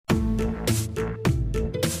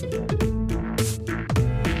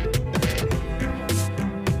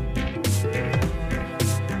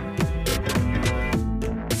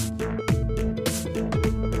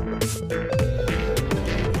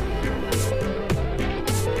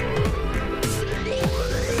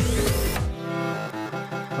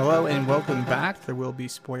and welcome back. There will be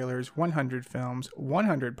spoilers, 100 films,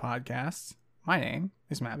 100 podcasts. My name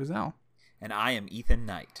is Matt Bazell. And I am Ethan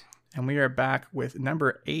Knight. And we are back with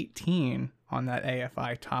number 18 on that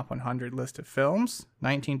AFI Top 100 list of films,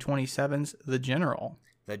 1927's The General.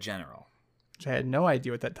 The General. Which I had no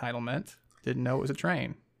idea what that title meant. Didn't know it was a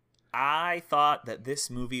train. I thought that this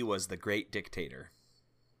movie was The Great Dictator.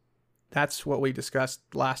 That's what we discussed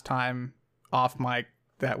last time off mic,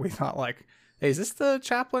 that we thought like, hey, is this the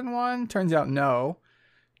Chaplin one? Turns out no.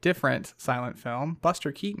 Different silent film,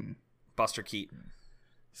 Buster Keaton. Buster Keaton.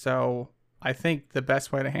 So I think the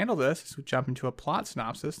best way to handle this is we jump into a plot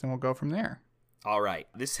synopsis and we'll go from there. All right.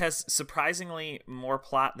 This has surprisingly more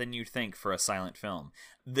plot than you'd think for a silent film.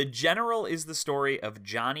 The General is the story of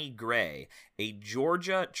Johnny Gray, a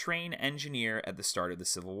Georgia train engineer at the start of the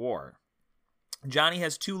Civil War. Johnny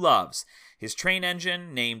has two loves, his train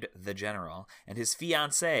engine, named The General, and his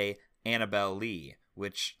fiancée, Annabelle Lee,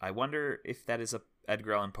 which I wonder if that is a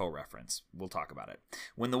Edgar Allan Poe reference. We'll talk about it.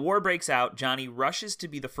 When the war breaks out, Johnny rushes to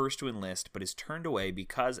be the first to enlist, but is turned away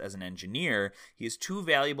because, as an engineer, he is too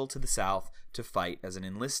valuable to the South to fight as an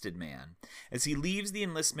enlisted man. As he leaves the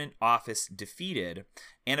enlistment office defeated,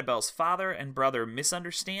 Annabelle's father and brother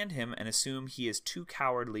misunderstand him and assume he is too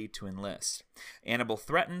cowardly to enlist. Annabelle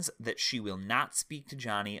threatens that she will not speak to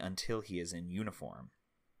Johnny until he is in uniform.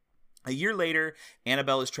 A year later,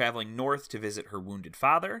 Annabelle is traveling north to visit her wounded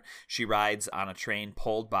father. She rides on a train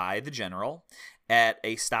pulled by the General. At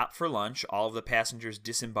a stop for lunch, all of the passengers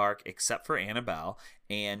disembark except for Annabelle,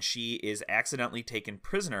 and she is accidentally taken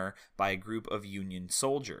prisoner by a group of Union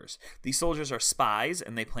soldiers. These soldiers are spies,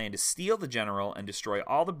 and they plan to steal the General and destroy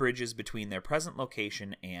all the bridges between their present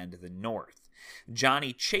location and the north.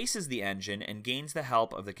 Johnny chases the engine and gains the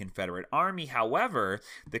help of the Confederate Army. However,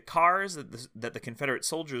 the cars that the Confederate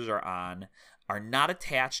soldiers are on are not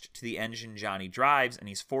attached to the engine Johnny drives, and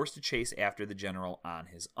he's forced to chase after the General on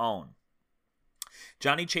his own.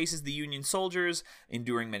 Johnny chases the Union soldiers,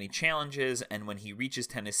 enduring many challenges, and when he reaches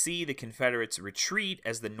Tennessee, the Confederates retreat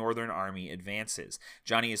as the Northern Army advances.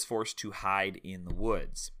 Johnny is forced to hide in the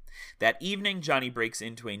woods. That evening, Johnny breaks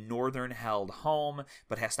into a Northern-held home,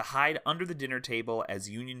 but has to hide under the dinner table as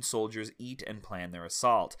Union soldiers eat and plan their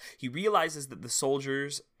assault. He realizes that the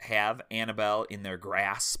soldiers have Annabelle in their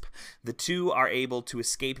grasp. The two are able to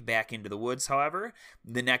escape back into the woods, however.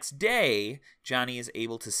 The next day, Johnny is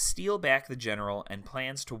able to steal back the General and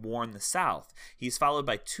plans to warn the South. He is followed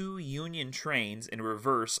by two Union trains in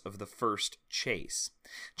reverse of the first chase.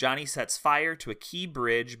 Johnny sets fire to a key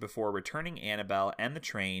bridge before returning Annabelle and the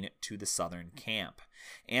train to the Southern camp.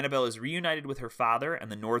 Annabelle is reunited with her father,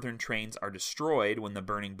 and the Northern trains are destroyed when the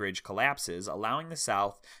burning bridge collapses, allowing the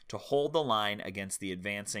South to hold the line against the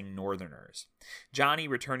advancing Northerners. Johnny,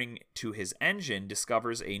 returning to his engine,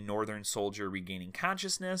 discovers a Northern soldier regaining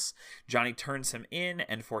consciousness. Johnny turns him in,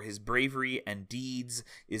 and for his bravery and deeds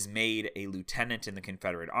is made a lieutenant in the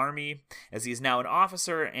Confederate Army. As he is now an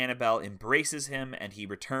officer, Annabelle embraces him, and he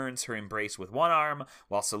returns her embrace with one arm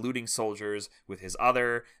while saluting soldiers with his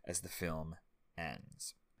other as the film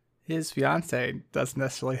ends. His fiancée doesn't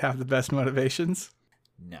necessarily have the best motivations.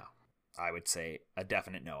 No. I would say a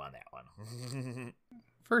definite no on that one.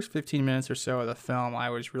 First 15 minutes or so of the film I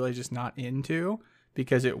was really just not into,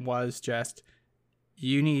 because it was just,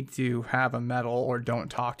 you need to have a medal or don't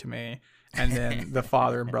talk to me. And then the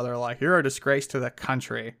father and brother are like, you're a disgrace to the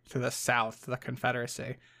country, to the South, to the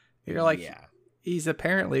Confederacy. You're like, yeah. He's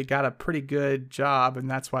apparently got a pretty good job, and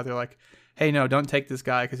that's why they're like, hey, no, don't take this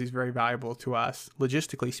guy because he's very valuable to us,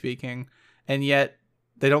 logistically speaking. And yet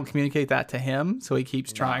they don't communicate that to him, so he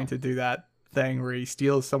keeps trying to do that thing where he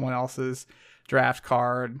steals someone else's draft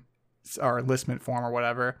card or enlistment form or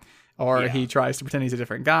whatever, or he tries to pretend he's a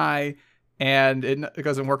different guy, and it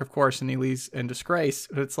doesn't work, of course, and he leaves in disgrace.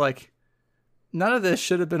 But it's like, none of this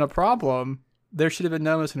should have been a problem. There should have been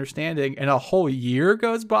no misunderstanding, and a whole year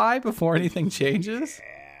goes by before anything changes.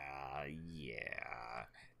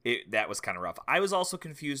 That was kind of rough. I was also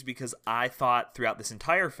confused because I thought throughout this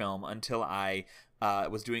entire film, until I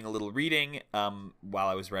was doing a little reading while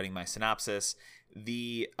I was writing my synopsis,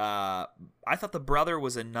 I thought the brother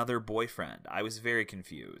was another boyfriend. I was very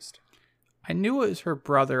confused. I knew it was her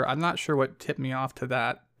brother. I'm not sure what tipped me off to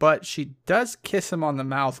that, but she does kiss him on the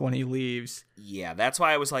mouth when he leaves. Yeah, that's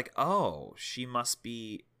why I was like, oh, she must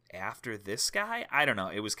be after this guy? I don't know.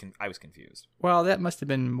 I was confused. Well, that must have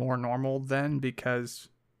been more normal then, because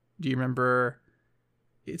do you remember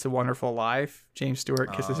It's a Wonderful Life? James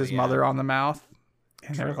Stewart kisses his mother on the mouth,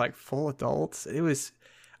 and they're like full adults.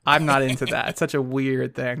 I'm not into that. It's such a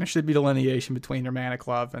weird thing. There should be delineation between romantic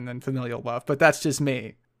love and then familial love, but that's just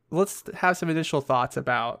me. Let's have some initial thoughts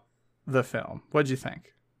about the film. What'd you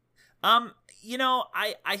think?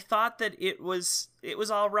 I thought that it was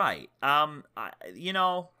all right.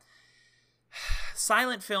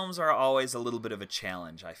 Silent films are always a little bit of a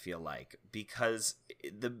challenge, I feel like, because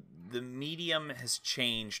the medium has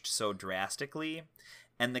changed so drastically,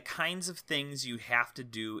 and the kinds of things you have to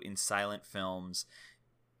do in silent films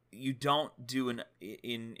you don't do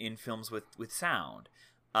in films with sound.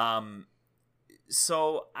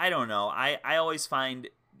 So I don't know. I always find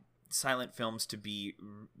silent films to be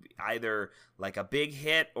either like a big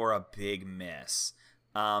hit or a big miss.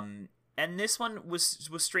 And this one was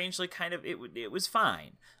strangely kind of it was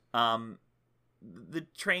fine. The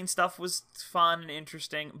train stuff was fun and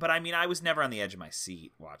interesting, but I mean, I was never on the edge of my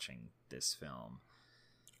seat watching this film.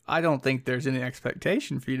 I don't think there's any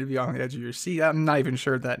expectation for you to be on the edge of your seat. I'm not even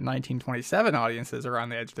sure that 1927 audiences are on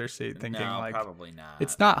the edge of their seat thinking probably not.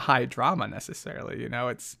 It's not high drama necessarily,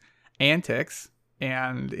 it's antics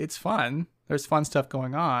and it's fun. There's fun stuff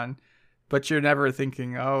going on, but you're never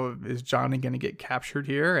thinking, oh, is Johnny going to get captured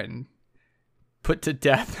here and put to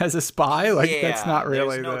death as a spy? That's not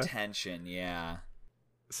really there's no tension. Yeah.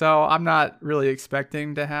 So I'm not really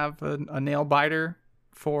expecting to have a nail biter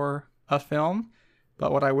for a film.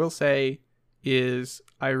 But what I will say is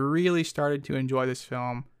I really started to enjoy this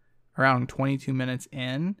film around 22 minutes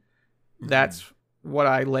in. Mm-hmm. That's what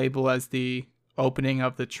I label as the opening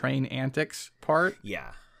of the train antics part.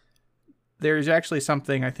 Yeah. There's actually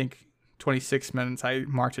something, I think, 26 minutes, I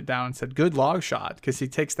marked it down and said, good log shot, because he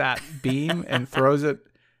takes that beam and throws it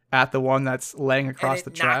at the one that's laying across the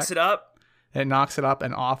track. Knocks it up. It knocks it up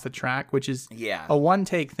and off the track, which is a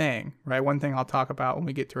one-take thing, right? One thing I'll talk about when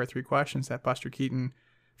we get to our 3 questions, that Buster Keaton,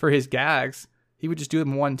 for his gags, he would just do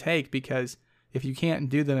them one take, because if you can't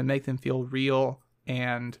do them and make them feel real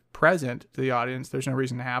and present to the audience, there's no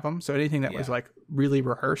reason to have them. So anything that was like really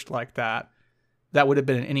rehearsed like that would have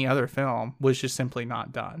been in any other film, was just simply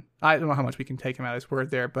not done. I don't know how much we can take him at his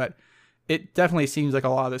word there, but it definitely seems like a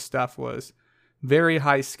lot of this stuff was very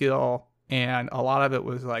high skill. And a lot of it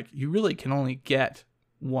was like, you really can only get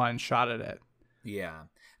one shot at it. Yeah.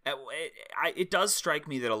 It does strike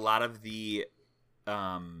me that a lot of the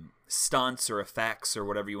stunts or effects or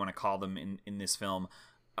whatever you want to call them in this film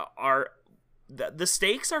are... The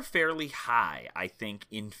stakes are fairly high, I think,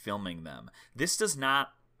 in filming them. This does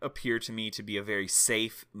not appear to me to be a very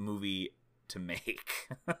safe movie to make.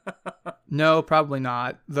 No, probably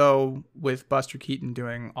not. Though with Buster Keaton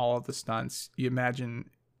doing all of the stunts, you imagine...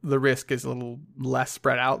 the risk is a little less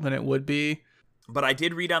spread out than it would be. But I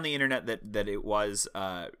did read on the internet that it was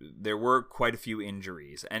there were quite a few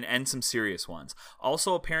injuries and some serious ones.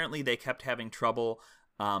 Also, apparently they kept having trouble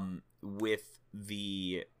with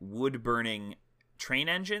the wood burning train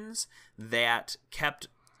engines that kept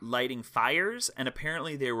lighting fires, and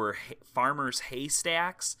apparently there were farmers'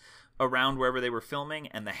 haystacks around wherever they were filming,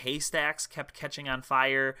 and the haystacks kept catching on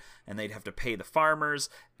fire, and they'd have to pay the farmers.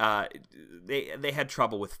 They had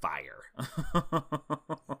trouble with fire.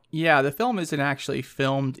 Yeah, the film isn't actually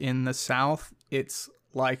filmed in the South. It's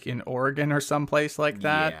like in Oregon or someplace like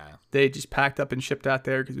that. Yeah. They just packed up and shipped out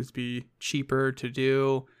there because it'd be cheaper to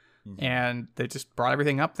do. Mm-hmm. And they just brought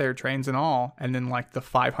everything up there, trains and all, and then like the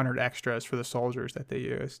 500 extras for the soldiers that they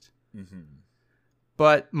used. Mm-hmm.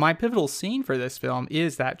 But my pivotal scene for this film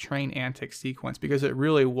is that train antics sequence, because it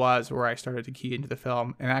really was where I started to key into the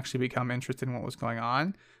film and actually become interested in what was going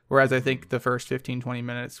on. Whereas I think the first 15, 20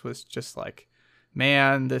 minutes was just like,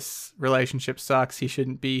 man, this relationship sucks. He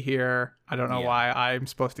shouldn't be here. I don't know why I'm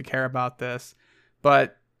supposed to care about this.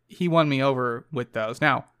 But he won me over with those.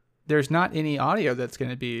 Now, there's not any audio that's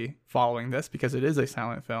going to be following this because it is a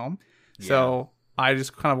silent film. Yeah. So I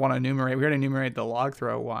just kind of want to enumerate. We already enumerated the log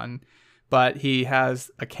throw one. But he has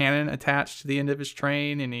a cannon attached to the end of his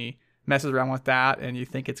train, and he messes around with that, and you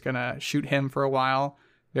think it's going to shoot him for a while.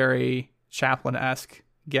 Very Chaplin-esque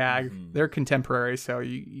gag. Mm-hmm. They're contemporary, so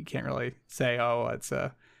you can't really say, oh, it's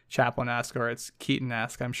a Chaplin-esque or it's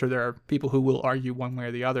Keaton-esque. I'm sure there are people who will argue one way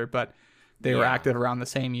or the other, but they were active around the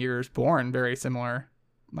same years, born very similar,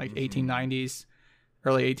 like 1890s,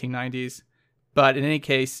 early 1890s. But in any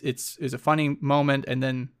case, it's a funny moment, and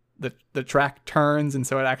then the track turns, and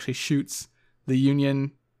so it actually shoots the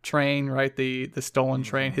Union train, right? The stolen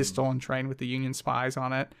train, his stolen train with the Union spies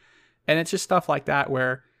on it. And it's just stuff like that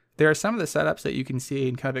where there are some of the setups that you can see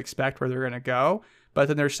and kind of expect where they're going to go. But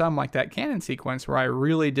then there's some like that cannon sequence where I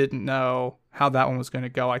really didn't know how that one was going to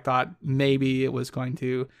go. I thought maybe it was going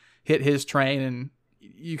to hit his train, and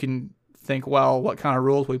you can think, well, what kind of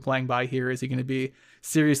rules are we playing by here? Is he going to be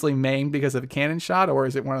seriously maimed because of a cannon shot, or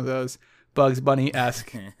is it one of those Bugs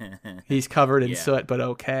Bunny-esque, he's covered in soot, but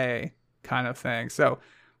okay, kind of thing. So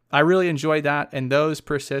I really enjoyed that, and those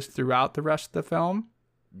persist throughout the rest of the film.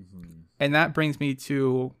 And that brings me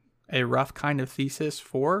to a rough kind of thesis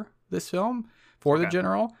for this film, for The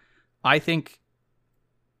General. I think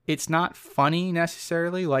it's not funny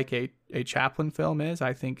necessarily like a Chaplin film is.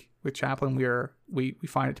 I think with Chaplin we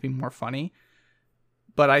find it to be more funny.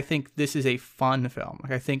 But I think this is a fun film.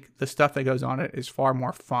 Like, I think the stuff that goes on it is far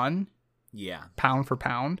more fun, pound for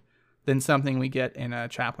pound, than something we get in a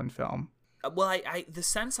Chaplin film. Well, I the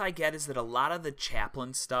sense I get is that a lot of the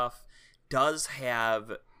Chaplin stuff does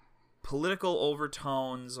have political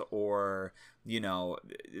overtones, or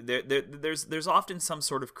there's often some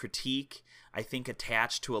sort of critique, I think,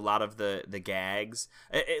 attached to a lot of the gags,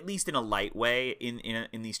 at least in a light way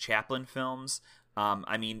in these Chaplin films.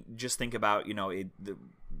 I mean, just think about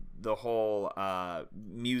the whole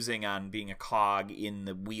musing on being a cog in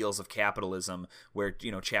the wheels of capitalism, where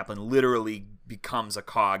Chaplin literally becomes a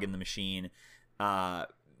cog in the machine. That,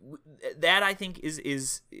 I think,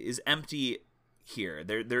 is empty here.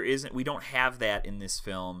 There isn't. We don't have that in this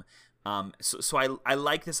film. So I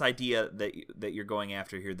like this idea that you're going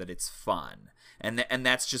after here, that it's fun, and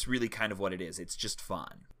that's just really kind of what it is. It's just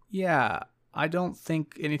fun. Yeah, I don't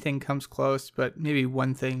think anything comes close, but maybe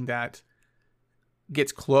one thing that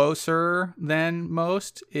gets closer than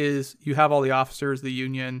most is you have all the officers, the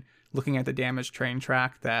Union, looking at the damaged train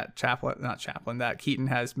track that that Keaton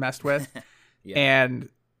has messed with. And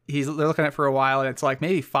they're looking at it for a while, and it's like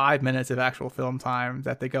maybe 5 minutes of actual film time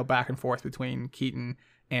that they go back and forth between Keaton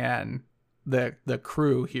and the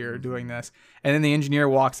crew here doing this. And then the engineer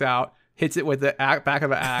walks out, hits it with the back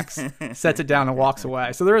of an axe, sets it down, and walks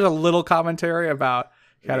away. So there is a little commentary about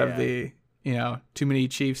kind of the, too many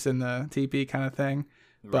chiefs in the teepee kind of thing.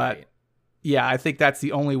 Right. But yeah, I think that's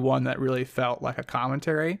the only one that really felt like a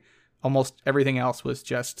commentary. Almost everything else was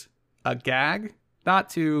just a gag. Not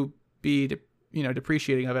to be,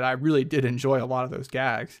 depreciating of it. I really did enjoy a lot of those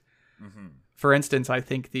gags. Mm-hmm. For instance, I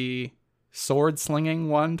think the sword slinging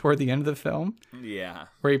one toward the end of the film. Yeah.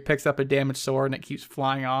 Where he picks up a damaged sword and it keeps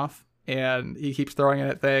flying off, and he keeps throwing it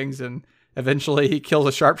at things, and eventually he kills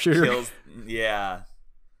a sharpshooter. Yeah.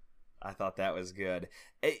 I thought that was good.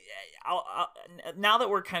 Now that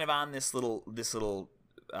we're kind of on this little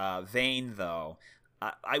vein, though,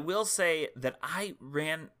 I will say that I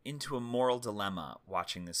ran into a moral dilemma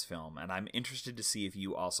watching this film, and I'm interested to see if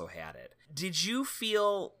you also had it. Did you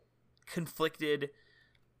feel conflicted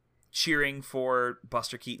cheering for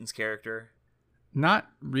Buster Keaton's character? Not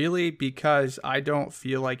really, because I don't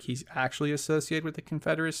feel like he's actually associated with the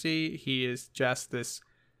Confederacy. He is just this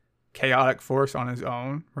chaotic force on his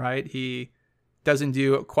own, right? He doesn't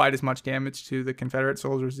do quite as much damage to the Confederate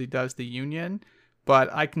soldiers as he does the Union,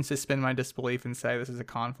 but I can suspend my disbelief and say this is a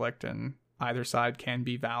conflict, and either side can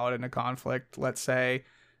be valid in a conflict, let's say.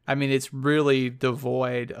 I mean, it's really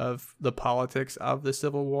devoid of the politics of the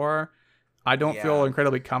Civil War. I don't feel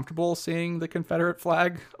incredibly comfortable seeing the Confederate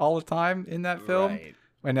flag all the time in that film. Right.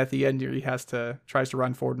 And at the end, he tries to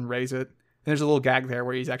run forward and raise it. And there's a little gag there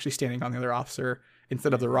where he's actually standing on the other officer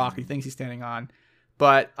instead of the rock he thinks he's standing on.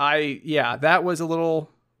 But that was a little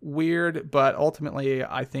weird. But ultimately,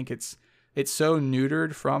 I think it's so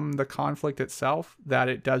neutered from the conflict itself that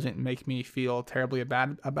it doesn't make me feel terribly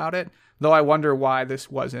bad about it. Though I wonder why this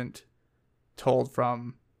wasn't told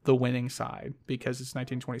from the winning side, because it's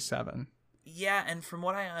 1927. Yeah, and from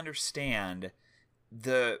what I understand,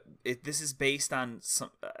 this is based on some.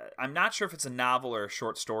 I'm not sure if it's a novel or a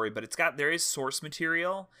short story, but there is source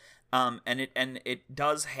material, and it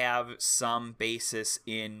does have some basis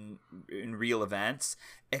in real events,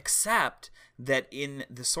 except that in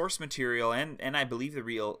the source material and I believe the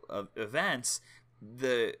real events,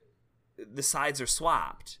 the sides are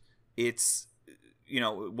swapped. It's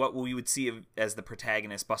what we would see as the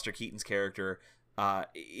protagonist, Buster Keaton's character,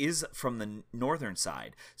 is from the northern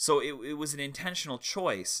side. So it was an intentional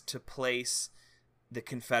choice to place the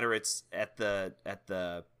Confederates at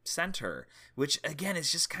the center, which again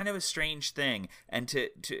is just kind of a strange thing. And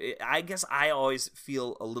I guess I always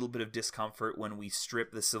feel a little bit of discomfort when we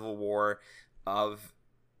strip the Civil War of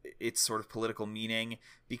its sort of political meaning,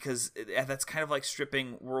 because that's kind of like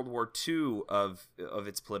stripping World War II of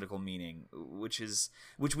its political meaning, which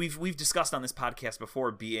we've discussed on this podcast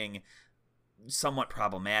before being somewhat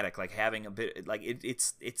problematic, like having a bit like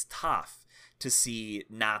it's tough to see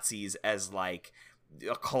Nazis as like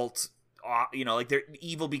occult, like they're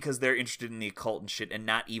evil because they're interested in the occult and shit, and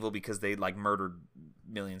not evil because they like murdered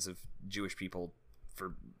millions of Jewish people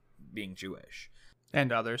for being Jewish.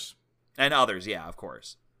 And others, yeah, of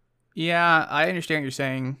course. Yeah, I understand what you're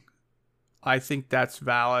saying. I think that's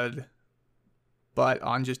valid, but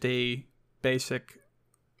on just a basic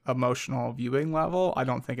emotional viewing level, I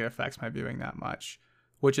don't think it affects my viewing that much.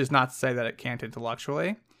 which is not to say that it can't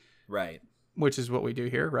intellectually, Right. which is what we do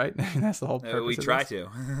here, right? That's the whole purpose. We of try this.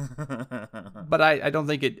 to. But I don't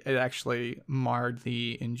think it actually marred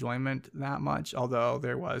the enjoyment that much, although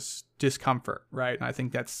there was discomfort, right? And I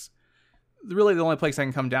think that's really the only place I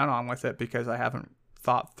can come down on with it, because I haven't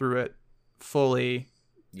thought through it fully.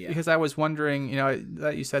 Yeah. Because I was wondering, you know,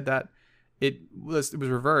 that you said that it was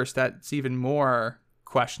reversed. That's even more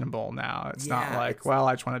questionable now. It's not like, well,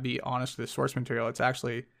 I just want to be honest with the source material. It's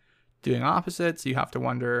actually doing opposites. You have to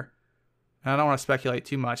wonder, and I don't want to speculate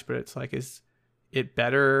too much, but it's like, is it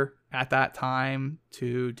better at that time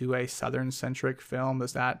to do a Southern-centric film?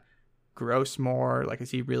 Does that gross more? Like,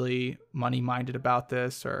 is he really money-minded about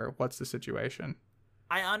this, or what's the situation?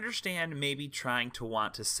 I understand maybe trying to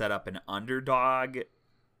want to set up an underdog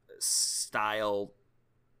style,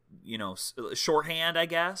 you know, shorthand, I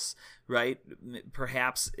guess, right?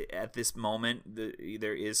 Perhaps at this moment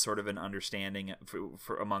there is sort of an understanding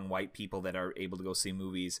for among white people that are able to go see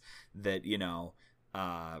movies that, you know,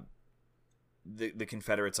 the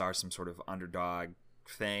Confederates are some sort of underdog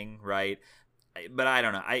thing, right? But I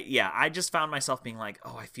don't know. I just found myself being like,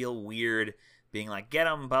 oh, I feel weird being like, get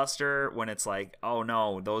 'em, Buster, when it's like, oh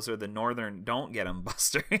no, those are the Northern, don't get 'em,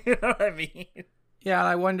 Buster. You know what I mean? Yeah, and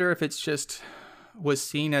I wonder if it's just was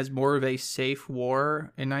seen as more of a safe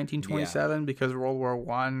war in 1927 because World War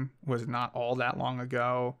I was not all that long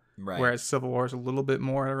ago, Right. whereas Civil War is a little bit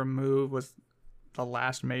more removed, was the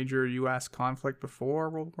last major U.S. conflict before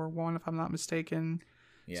World War I, if I'm not mistaken.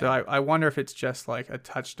 Yeah. So I wonder if it's just like a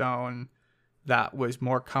touchstone that was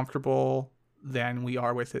more comfortable than we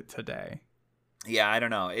are with it today. Yeah, I don't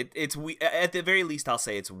know. It's at the very least, I'll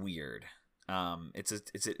say it's weird. It's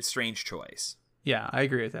a strange choice. Yeah, I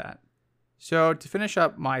agree with that. So to finish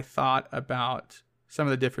up my thought about some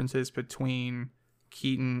of the differences between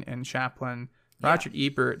Keaton and Chaplin, Roger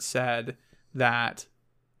Ebert said that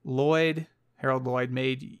Harold Lloyd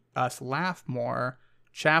made us laugh more.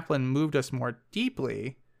 Chaplin moved us more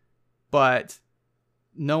deeply, but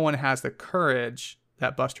no one has the courage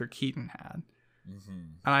that Buster Keaton had. Mm-hmm.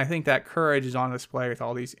 And I think that courage is on display with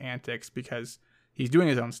all these antics because he's doing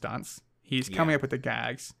his own stunts. He's coming up with the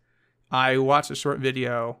gags. I watched a short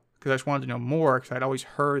video because I just wanted to know more, because I'd always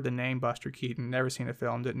heard the name Buster Keaton, never seen a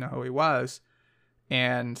film, didn't know who he was,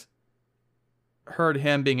 and heard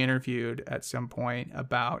him being interviewed at some point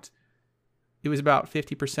about, it was about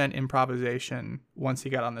 50% improvisation once he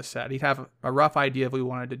got on the set. He'd have a rough idea of what he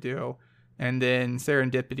wanted to do, and then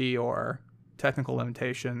serendipity or technical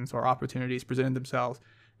limitations or opportunities presented themselves,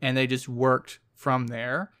 and they just worked from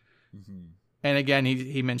there. Mm-hmm. And again,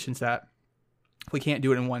 he mentions that we can't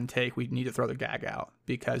do it in one take. We need to throw the gag out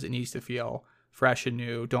because it needs to feel fresh and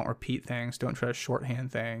new. Don't repeat things. Don't try to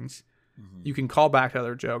shorthand things. Mm-hmm. You can call back to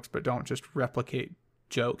other jokes, but don't just replicate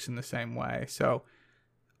jokes in the same way. So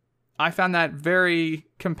I found that very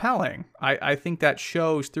compelling. I think that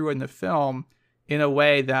shows through in the film in a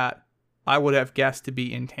way that I would have guessed to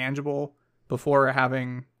be intangible before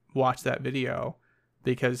having watched that video,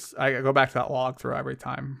 because I go back to that log through every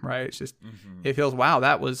time, right? It's just, It feels, wow,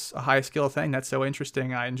 that was a high skill thing. That's so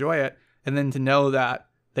interesting. I enjoy it. And then to know that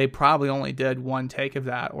they probably only did one take of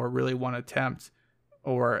that, or really one attempt,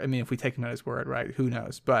 or, I mean, if we take him at his word, right? Who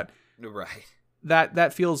knows? But right.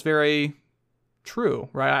 That feels very true,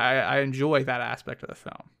 right? I enjoy that aspect of the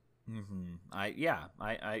film. Mm-hmm.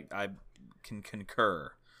 I can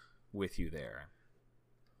concur with you there.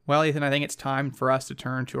 Well, Ethan, I think it's time for us to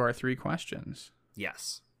turn to our 3 questions.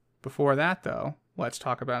 Yes. Before that, though, let's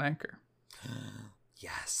talk about Anchor.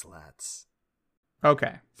 Yes, let's.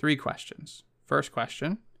 Okay, 3 questions. First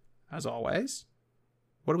question, as always,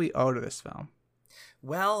 what do we owe to this film?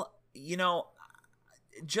 Well, you know,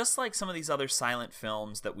 just like some of these other silent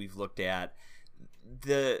films that we've looked at,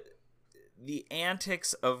 the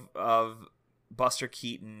antics of Buster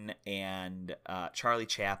Keaton and Charlie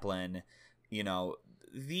Chaplin, you know,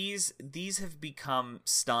 these have become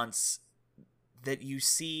stunts that you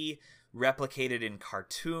see replicated in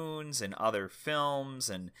cartoons and other films,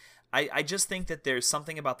 and I just think that there's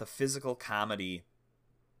something about the physical comedy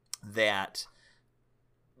that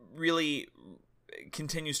really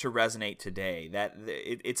continues to resonate today. That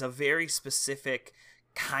it's a very specific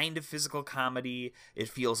kind of physical comedy. It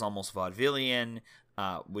feels almost vaudevillian,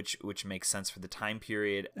 which makes sense for the time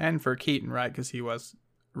period. And for Keaton, right? Because he was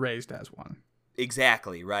raised as one.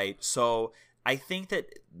 Exactly, right? So I think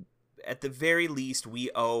that at the very least, we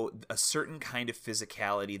owe a certain kind of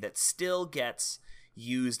physicality that still gets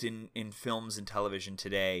used in films and television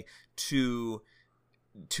today to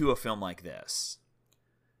a film like this.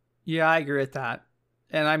 Yeah, I agree with that.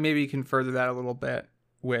 And I maybe can further that a little bit.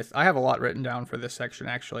 with, I have a lot written down for this section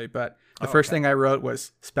actually, but the first thing I wrote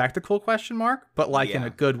was spectacle question mark, but like in a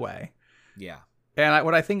good way. Yeah. And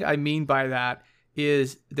what I think I mean by that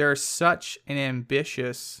is there's such an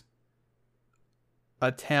ambitious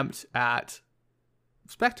attempt at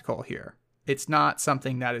spectacle here. It's not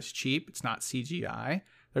something that is cheap. It's not CGI.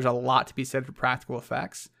 There's a lot to be said for practical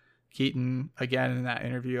effects. Keaton, again, in that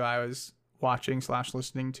interview I was watching /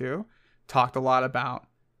 listening to, talked a lot about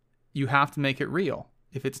you have to make it real.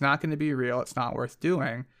 If it's not going to be real, it's not worth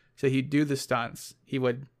doing. So he'd do the stunts. He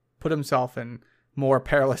would put himself in more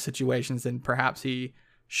perilous situations than perhaps he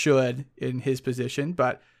should in his position,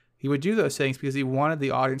 but he would do those things because he wanted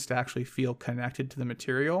the audience to actually feel connected to the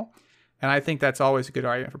material. And I think that's always a good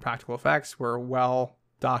argument for practical effects. We're well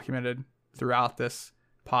documented throughout this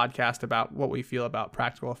podcast about what we feel about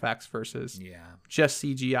practical effects versus just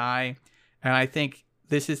CGI. And I think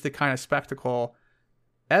this is the kind of spectacle,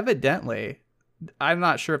 evidently, I'm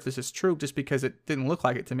not sure if this is true just because it didn't look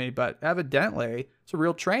like it to me, but evidently it's a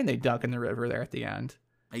real train they dunk in the river there at the end.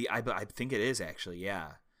 I think it is actually,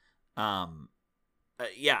 yeah. I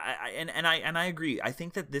agree. I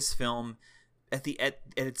think that this film at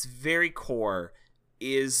its very core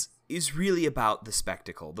is really about the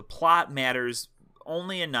spectacle. The plot matters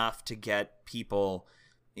only enough to get people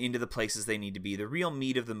into the places they need to be. The real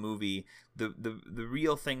meat of the movie, the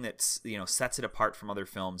real thing that's, sets it apart from other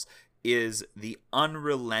films is the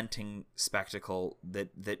unrelenting spectacle that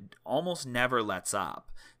almost never lets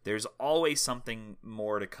up. There's always something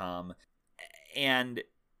more to come, and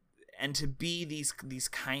to be these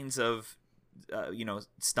kinds of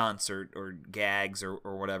stunts or gags or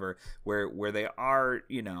whatever where they are,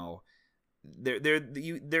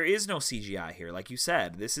 there is no CGI here. Like you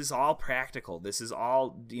said, this is all practical. This is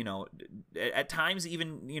all, at times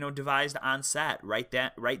even, devised on set right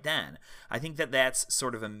then. I think that's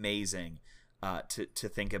sort of amazing to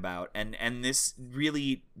think about, and this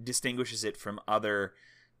really distinguishes it from other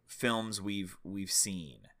films we've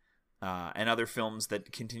seen. And other films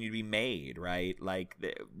that continue to be made, right? Like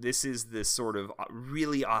this is this sort of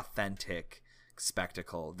really authentic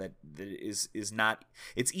spectacle that is not.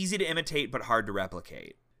 It's easy to imitate but hard to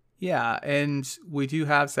replicate. Yeah, and we do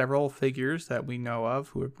have several figures that we know of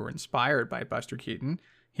who were inspired by Buster Keaton.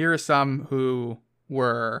 Here are some who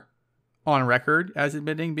were on record as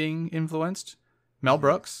admitting being influenced: Mel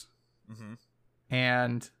Brooks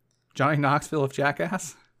and Johnny Knoxville of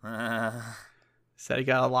Jackass. Said he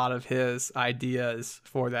got a lot of his ideas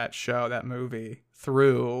for that show, that movie,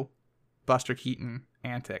 through Buster Keaton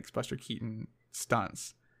antics, Buster Keaton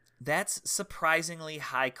stunts. That's surprisingly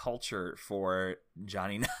high culture for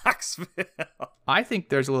Johnny Knoxville. I think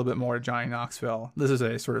there's a little bit more to Johnny Knoxville. This is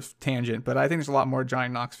a sort of tangent, but I think there's a lot more Johnny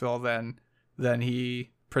Knoxville than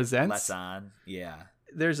he presents. Lets on, yeah.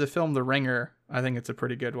 There's a film, The Ringer. I think it's a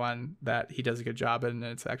pretty good one that he does a good job in.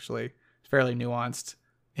 It's actually fairly nuanced,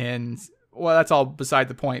 and well, that's all beside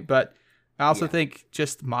the point, but I also think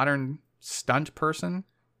just modern stunt person.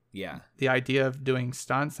 Yeah. The idea of doing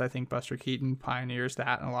stunts, I think Buster Keaton pioneers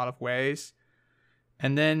that in a lot of ways.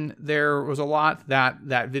 And then there was a lot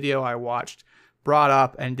that video I watched brought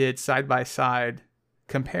up and did side-by-side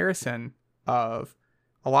comparison of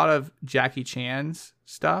a lot of Jackie Chan's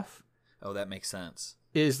stuff. Oh, that makes sense.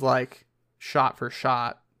 Is like shot for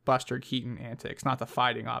shot Buster Keaton antics, not the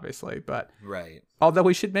fighting obviously, but right. Although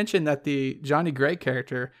we should mention that the Johnny Gray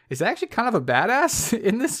character is actually kind of a badass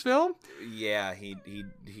in this film. Yeah, he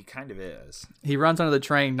kind of is. He runs under the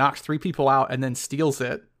train, knocks 3 people out, and then steals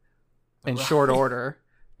it in short order.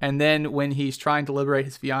 And then when he's trying to liberate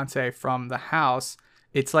his fiancée from the house,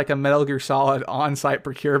 it's like a Metal Gear Solid on-site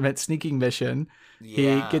procurement sneaking mission.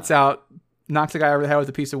 Yeah. He gets out, knocks the guy over the head with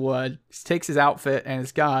a piece of wood, takes his outfit and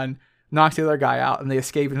his gun, knocks the other guy out, and they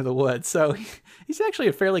escape into the woods. So he's actually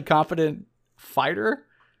a fairly competent fighter.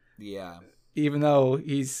 Yeah. Even though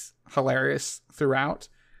he's hilarious throughout.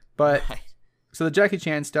 But so the Jackie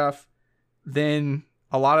Chan stuff, then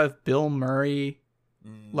a lot of Bill Murray,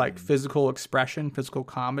 like physical expression, physical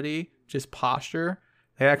comedy, just posture.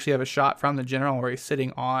 They actually have a shot from The General where he's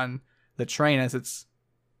sitting on the train as it's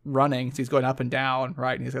running. So he's going up and down,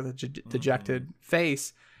 right? And he's got the dejected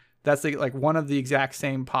face. That's like one of the exact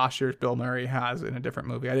same postures Bill Murray has in a different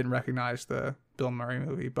movie. I didn't recognize the Bill Murray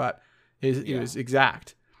movie, but it was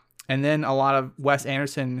exact. And then a lot of Wes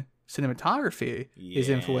Anderson cinematography is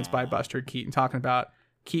influenced by Buster Keaton, talking about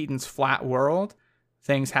Keaton's flat world,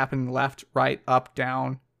 things happening left, right, up,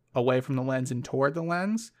 down, away from the lens and toward the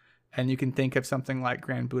lens. And you can think of something like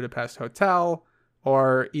Grand Budapest Hotel,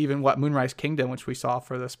 or even Moonrise Kingdom, which we saw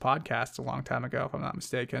for this podcast a long time ago, if I'm not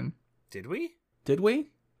mistaken. Did we? Did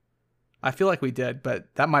we? I feel like we did,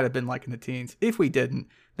 but that might have been like in the teens. If we didn't,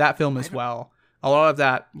 that film as well, a lot of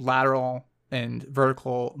that lateral and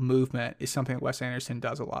vertical movement is something that Wes Anderson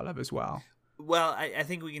does a lot of as well. Well, I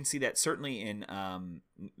think we can see that certainly in,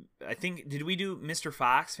 I think, did we do Mr.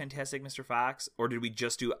 Fox, Fantastic Mr. Fox, or did we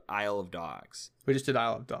just do Isle of Dogs? We just did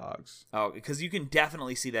Isle of Dogs. Oh, because you can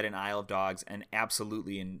definitely see that in Isle of Dogs and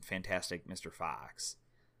absolutely in Fantastic Mr. Fox.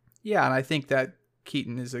 Yeah, and I think that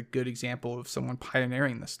Keaton is a good example of someone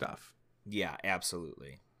pioneering this stuff. Yeah,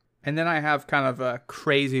 absolutely. And then I have kind of a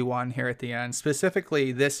crazy one here at the end,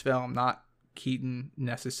 specifically this film, not Keaton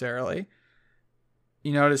necessarily.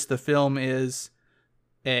 You notice the film is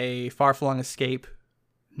a far-flung escape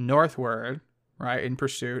northward, right, in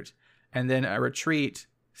pursuit, and then a retreat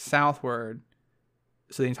southward.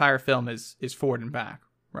 So the entire film is forward and back,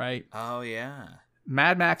 right? Oh, yeah.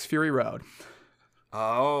 Mad Max Fury Road.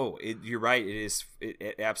 Oh, you're right.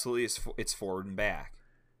 It absolutely is. It's forward and back.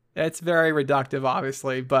 It's very reductive,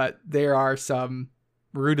 obviously, but there are some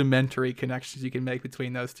rudimentary connections you can make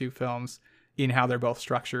between those two films in how they're both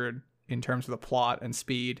structured in terms of the plot and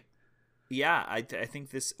speed. Yeah, I think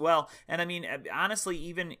this, well, and I mean, honestly,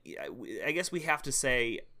 even, I guess we have to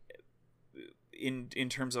say, in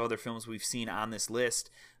terms of other films we've seen on this list,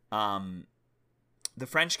 the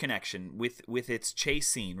French Connection with its chase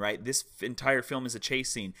scene, right? This entire film is a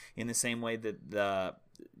chase scene in the same way that the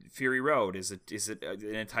Fury Road is an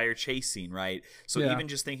entire chase scene, right? So even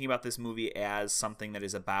just thinking about this movie as something that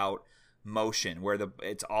is about motion, where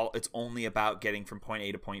it's only about getting from point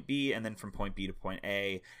A to point B and then from point B to point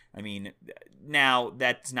A. I mean, now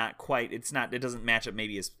that's not quite, it doesn't match up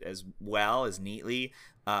maybe as well, as neatly,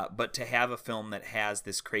 but to have a film that has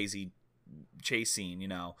this crazy chase scene,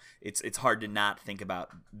 it's hard to not think about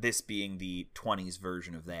this being the 20s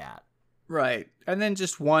version of that. Right. And then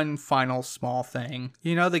just one final small thing.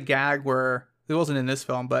 The gag where, it wasn't in this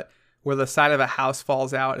film, but where the side of a house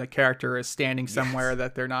falls out and a character is standing somewhere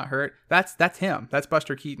that they're not hurt. That's him. That's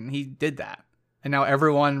Buster Keaton. He did that. And now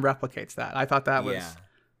everyone replicates that. I thought that was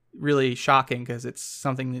really shocking because it's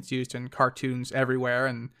something that's used in cartoons everywhere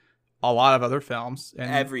and a lot of other films. And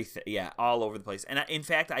everything. Yeah, all over the place. And in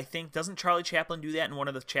fact, I think, doesn't Charlie Chaplin do that in one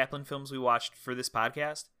of the Chaplin films we watched for this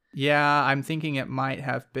podcast? Yeah, I'm thinking it might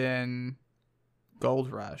have been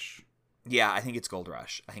Gold Rush. Yeah, I think it's Gold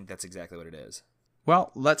Rush. I think that's exactly what it is.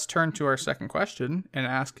 Well, let's turn to our second question and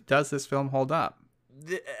ask, does this film hold up?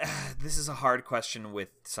 This is a hard question with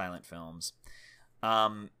silent films.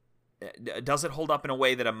 Does it hold up in a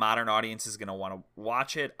way that a modern audience is going to want to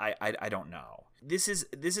watch it? I don't know. This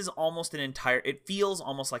is almost it feels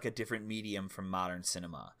almost like a different medium from modern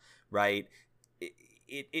cinema, right?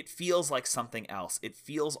 It feels like something else. It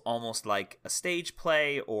feels almost like a stage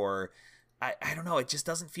play, or I don't know. It just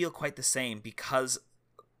doesn't feel quite the same because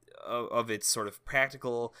of its sort of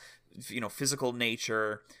practical, physical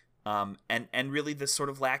nature, and really this sort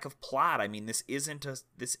of lack of plot. I mean, this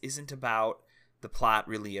isn't about the plot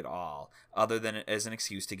really at all, other than as an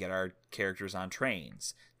excuse to get our characters on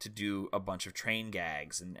trains, to do a bunch of train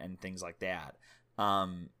gags and things like that.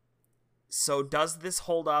 So does this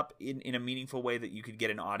hold up in a meaningful way that you could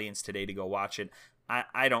get an audience today to go watch it?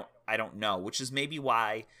 I don't know, which is maybe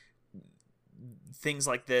why things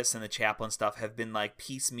like this and the Chaplin stuff have been like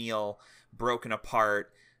piecemeal, broken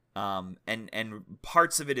apart, and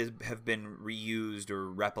parts of it have been reused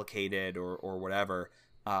or replicated or whatever.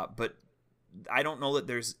 But I don't know that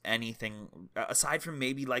there's anything aside from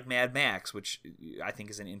maybe like Mad Max, which I think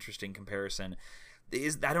is an interesting comparison.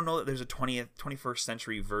 I don't know that there's a 21st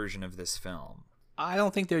century version of this film. I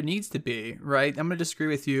don't think there needs to be, right? I'm going to disagree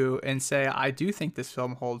with you and say I do think this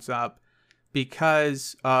film holds up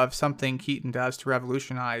because of something Keaton does to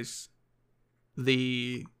revolutionize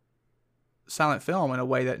the silent film in a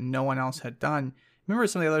way that no one else had done. Remember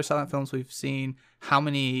some of the other silent films we've seen, how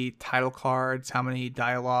many title cards, how many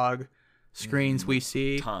dialogue screens we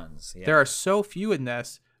see? Tons, yeah. There are so few in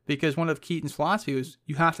this because one of Keaton's philosophy was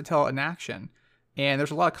you have to tell an action. And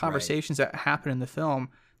there's a lot of conversations that happen in the film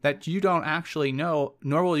that you don't actually know,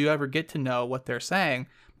 nor will you ever get to know what they're saying.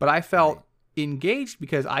 But I felt engaged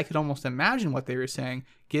because I could almost imagine what they were saying,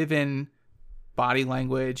 given body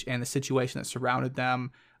language and the situation that surrounded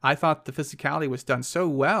them. I thought the physicality was done so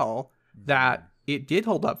well that it did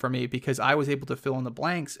hold up for me because I was able to fill in the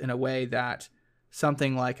blanks in a way that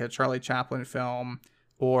something like a Charlie Chaplin film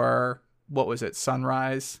or what was it,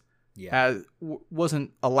 Sunrise,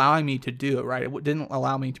 wasn't allowing me to do it, right? It didn't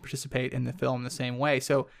allow me to participate in the film the same way.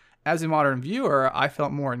 So as a modern viewer, I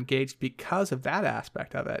felt more engaged because of that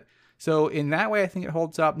aspect of it. So in that way, I think it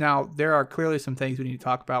holds up. Now, there are clearly some things we need to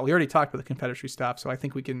talk about. We already talked about the confederacy stuff, so I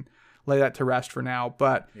think we can lay that to rest for now.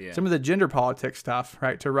 But some of the gender politics stuff,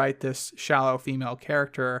 right? To write this shallow female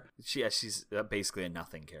character. She's basically a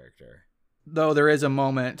nothing character. Though there is a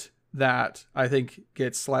moment that I think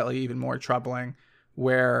gets slightly even more troubling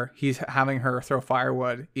where he's having her throw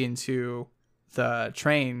firewood into the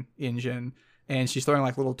train engine and she's throwing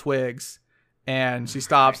like little twigs and she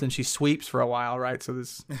stops and she sweeps for a while, right? So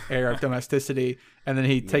this air of domesticity, and then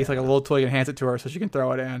he takes like a little twig and hands it to her so she can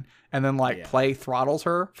throw it in, and then like play throttles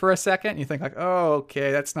her for a second. And you think like, oh,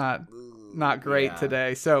 okay, that's not great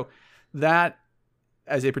today. So that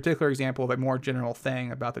as a particular example of a more general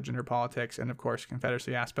thing about the gender politics and of course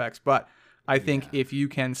Confederacy aspects. But I think if you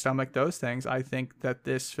can stomach those things, I think that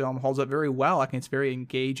this film holds up very well. I think it's very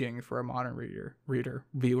engaging for a modern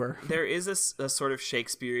viewer. There is a sort of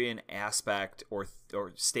Shakespearean aspect or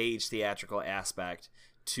stage theatrical aspect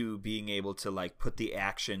to being able to like put the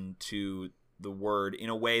action to the word in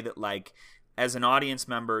a way that like as an audience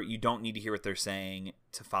member, you don't need to hear what they're saying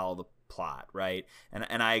to follow the plot, right?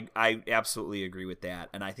 And I absolutely agree with that,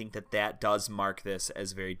 and I think that does mark this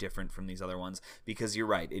as very different from these other ones, because you're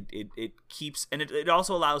right, it keeps, and it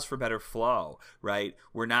also allows for better flow, right?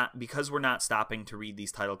 We're not stopping to read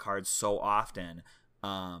these title cards so often,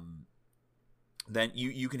 then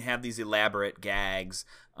you can have these elaborate gags,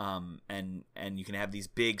 and you can have these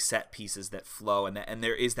big set pieces that flow, and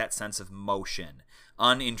there is that sense of motion,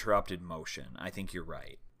 uninterrupted motion. I think you're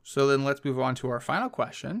right. So then let's move on to our final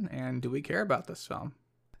question. And do we care about this film?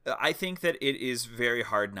 I think that it is very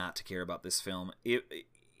hard not to care about this film,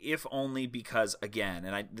 if only because, again,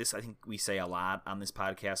 and I think we say a lot on this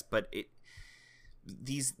podcast, but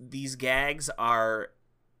these gags are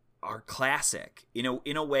classic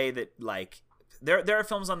in a way that like there are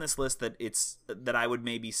films on this list that I would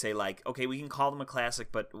maybe say like, okay, we can call them a classic,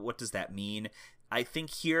 but what does that mean? I think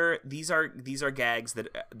here these are gags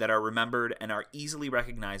that are remembered and are easily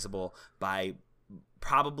recognizable by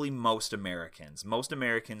probably most Americans. Most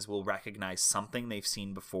Americans will recognize something they've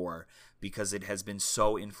seen before because it has been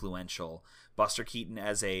so influential. Buster Keaton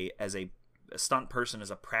as a stunt person,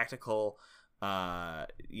 as a practical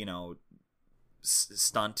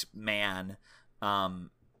stunt man,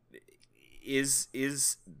 is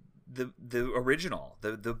the original,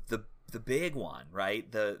 the big one,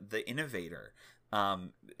 right? The innovator.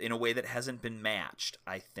 In a way that hasn't been matched,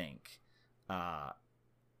 I think,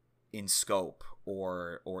 in scope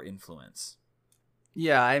or influence.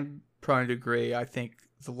 Yeah, I'm prone to agree. I think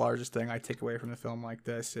the largest thing I take away from a film like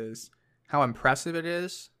this is how impressive it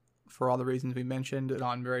is for all the reasons we mentioned, and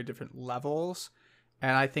on very different levels.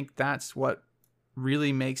 And I think that's what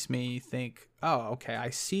really makes me think, oh, okay, I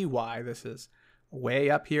see why this is way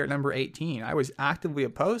up here at number 18. I was actively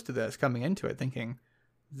opposed to this coming into it, thinking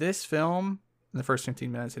this film, in the first 15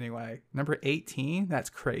 minutes anyway, number 18, that's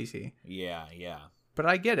crazy. Yeah. But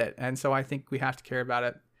I get it. And so I think we have to care about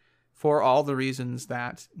it for all the reasons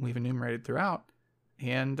that we've enumerated throughout.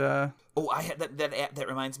 And I had that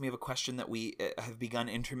reminds me of a question that we have begun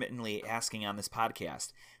intermittently asking on this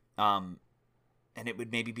podcast. And it would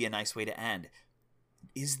maybe be a nice way to end.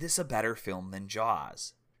 Is this a better film than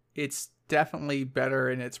Jaws? It's definitely better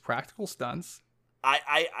in its practical stunts.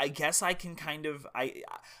 I guess I can kind of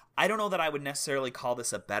I don't know that I would necessarily call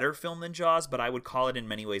this a better film than Jaws, but I would call it in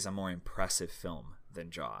many ways a more impressive film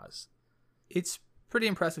than Jaws. It's pretty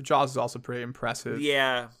impressive. Jaws is also pretty impressive.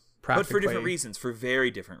 Yeah, but for different reasons, for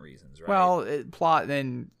very different reasons, right? Well, plot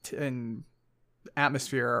and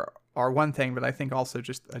atmosphere are one thing, but I think also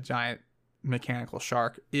just a giant mechanical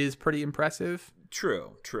shark is pretty impressive.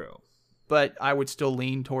 True. But I would still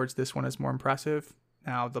lean towards this one as more impressive.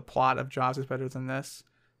 Now, the plot of Jaws is better than this,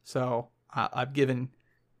 so I've given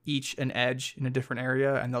each an edge in a different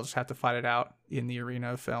area, and they'll just have to fight it out in the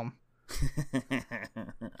arena of film.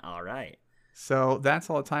 All right. So that's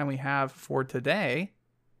all the time we have for today.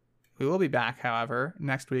 We will be back, however,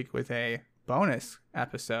 next week with a bonus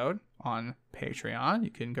episode on Patreon. You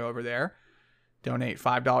can go over there, donate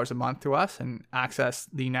 $5 a month to us, and access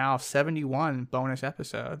the now 71 bonus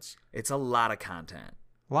episodes. It's a lot of content.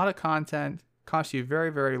 A lot of content. Costs you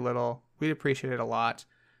very, very little. We'd appreciate it a lot.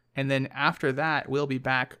 And then after that, we'll be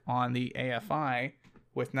back on the AFI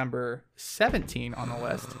with number 17 on the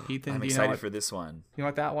list. Ethan, I'm excited for this one. You know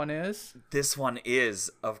what that one is? This one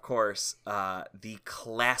is, of course, the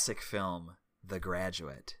classic film, The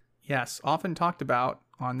Graduate. Yes, often talked about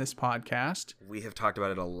on this podcast. We have talked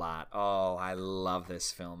about it a lot. Oh, I love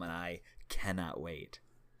this film, and I cannot wait.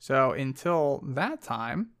 So until that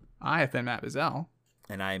time, I have been Matt Bizzell.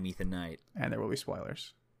 And I am Ethan Knight. And there will be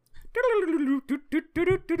spoilers.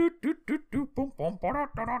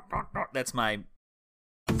 That's my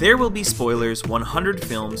There Will Be Spoilers 100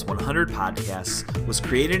 Films, 100 Podcasts was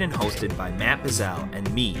created and hosted by Matt Bazell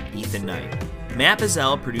and me, Ethan Knight. Matt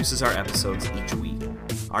Bazell produces our episodes each week.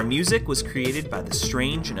 Our music was created by the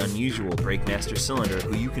strange and unusual Breakmaster Cylinder,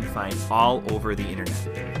 who you can find all over the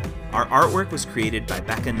internet. Our artwork was created by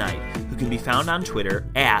Becca Knight, who can be found on Twitter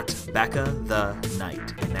at Becca the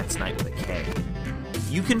Knight, and that's Knight with a K.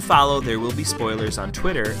 You can follow There Will Be Spoilers on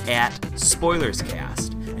Twitter at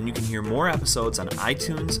SpoilersCast, and you can hear more episodes on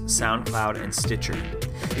iTunes, SoundCloud, and Stitcher.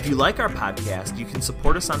 If you like our podcast, you can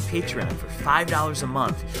support us on Patreon for $5 a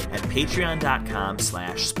month at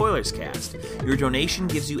patreon.com/spoilerscast. Your donation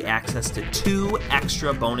gives you access to 2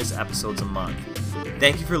 extra bonus episodes a month.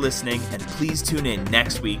 Thank you for listening, and please tune in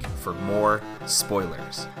next week for more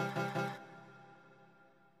spoilers.